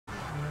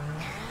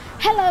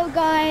Hello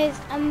guys,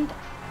 and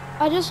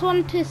I just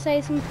want to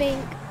say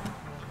something.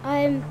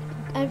 I'm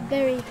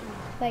very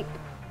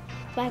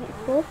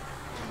thankful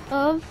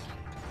of.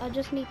 I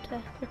just need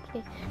to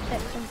quickly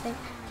check something.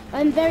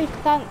 I'm very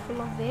thankful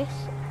of this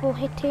for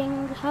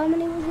hitting, how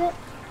many was it?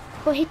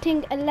 For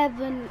hitting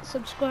 11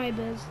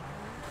 subscribers.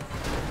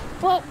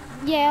 Well,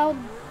 yeah,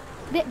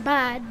 a bit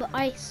bad, but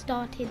I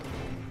started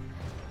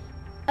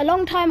a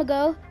long time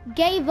ago,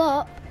 gave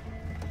up,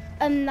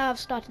 and now I've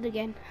started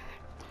again.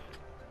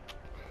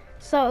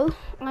 So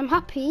I'm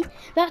happy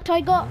that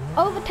I got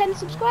over 10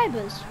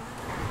 subscribers.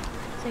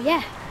 So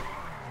yeah,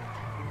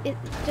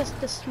 it's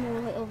just a small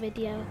little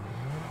video.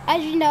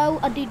 As you know,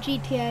 I do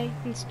GTA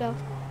and stuff,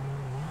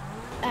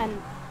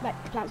 and like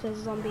Plants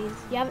vs Zombies.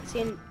 You haven't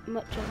seen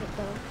much of it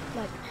though.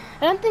 Like,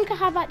 I don't think I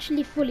have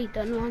actually fully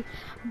done one,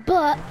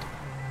 but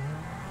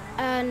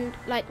and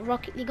like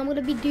Rocket League, I'm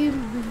gonna be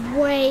doing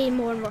way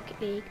more in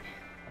Rocket League.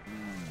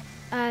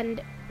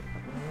 And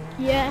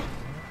yeah,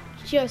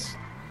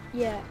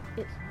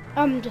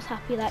 I'm just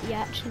happy that you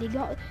actually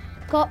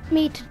got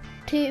me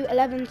to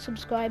 11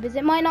 subscribers.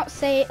 It might not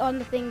say it on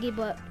the thingy,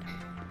 but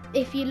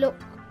if you look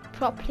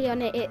properly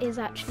on it, it is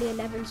actually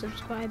 11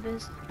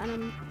 subscribers. And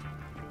I'm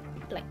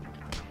like,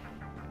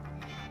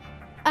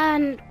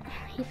 and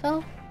he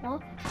fell.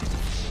 What?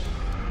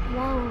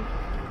 Whoa,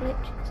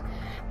 glitches.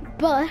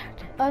 But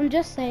I'm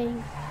just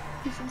saying,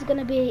 this is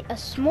gonna be a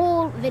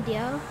small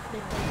video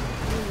because,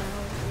 you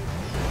know,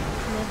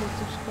 11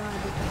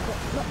 subscribers. I've got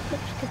not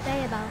much to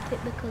say about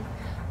it because,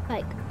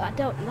 like, I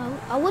don't know.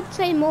 I would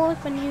say more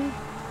if I knew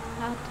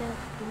how to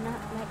not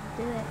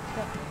do it,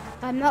 but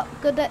I'm not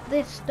good at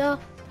this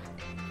stuff.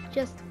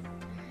 Just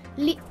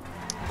leave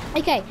a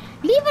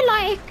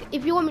like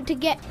if you want me to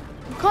get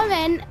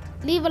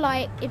leave a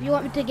like if you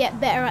want me to get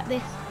better at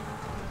this,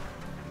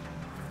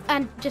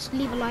 and just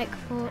leave a like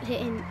for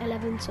hitting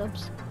 11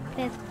 subs,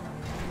 please.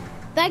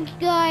 Thank you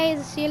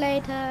guys. See you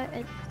later.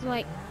 It's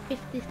like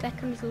 50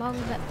 seconds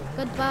long, but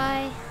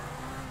goodbye.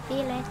 See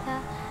you later.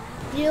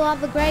 You are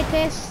the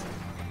greatest.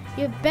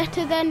 You're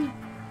better than,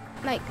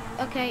 like,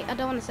 okay, I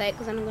don't want to say it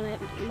because I'm gonna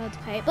get loads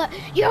of hate, but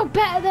you're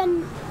better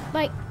than,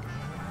 like,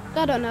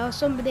 I don't know,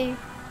 somebody.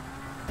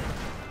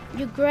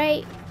 You're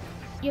great.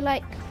 You are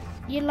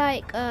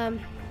like,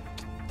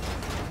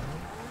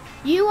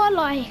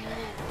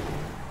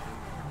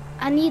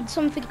 I need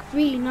something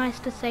really nice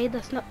to say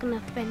that's not gonna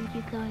offend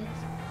you guys.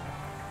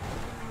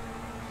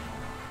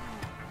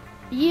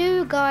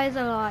 You guys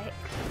are like,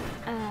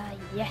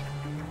 yeah.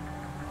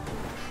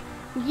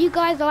 You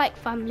guys are like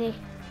family.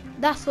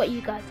 That's what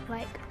you guys are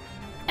like.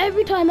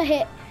 Every time I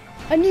hit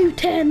a new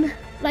 10,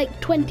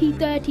 like 20,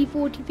 30,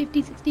 40,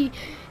 50, 60,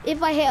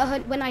 if I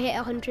hit when I hit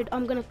 100,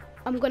 I'm gonna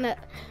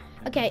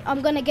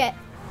get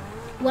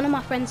one of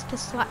my friends to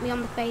slap me on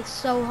the face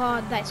so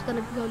hard that it's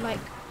gonna go like,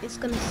 it's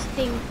gonna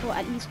sting for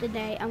at least a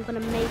day. I'm gonna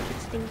make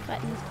it sting for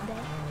at least a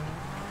day.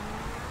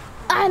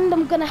 And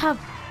I'm gonna have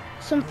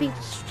something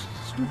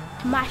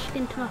smashed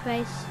into my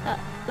face at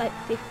like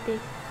 50.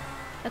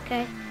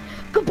 Okay?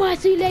 Goodbye,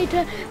 see you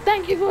later.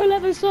 Thank you for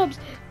 11 subs.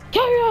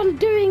 Carry on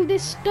doing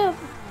this stuff.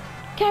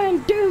 Carry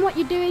on doing what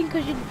you're doing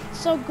because you're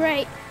so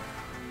great.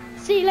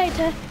 See you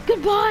later.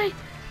 Goodbye.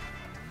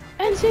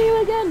 And see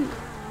you again.